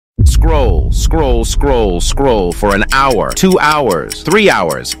scroll, scroll, scroll, scroll for an hour, 2 hours, 3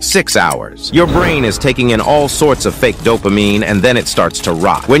 hours, 6 hours. Your brain is taking in all sorts of fake dopamine, and then it starts to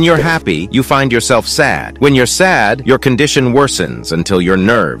rot. When you're happy, you find yourself sad. When you're sad, your condition worsens until your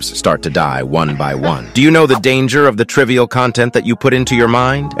nerves start to die one by one. Do you know the danger of the trivial content that you put into your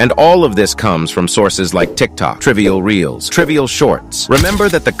mind? And all of this comes from sources like TikTok, trivial reels, trivial shorts. Remember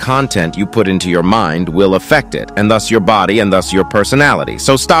that the content you put into your mind will affect it, and thus your body, and thus your personality.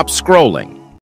 So stop scrolling.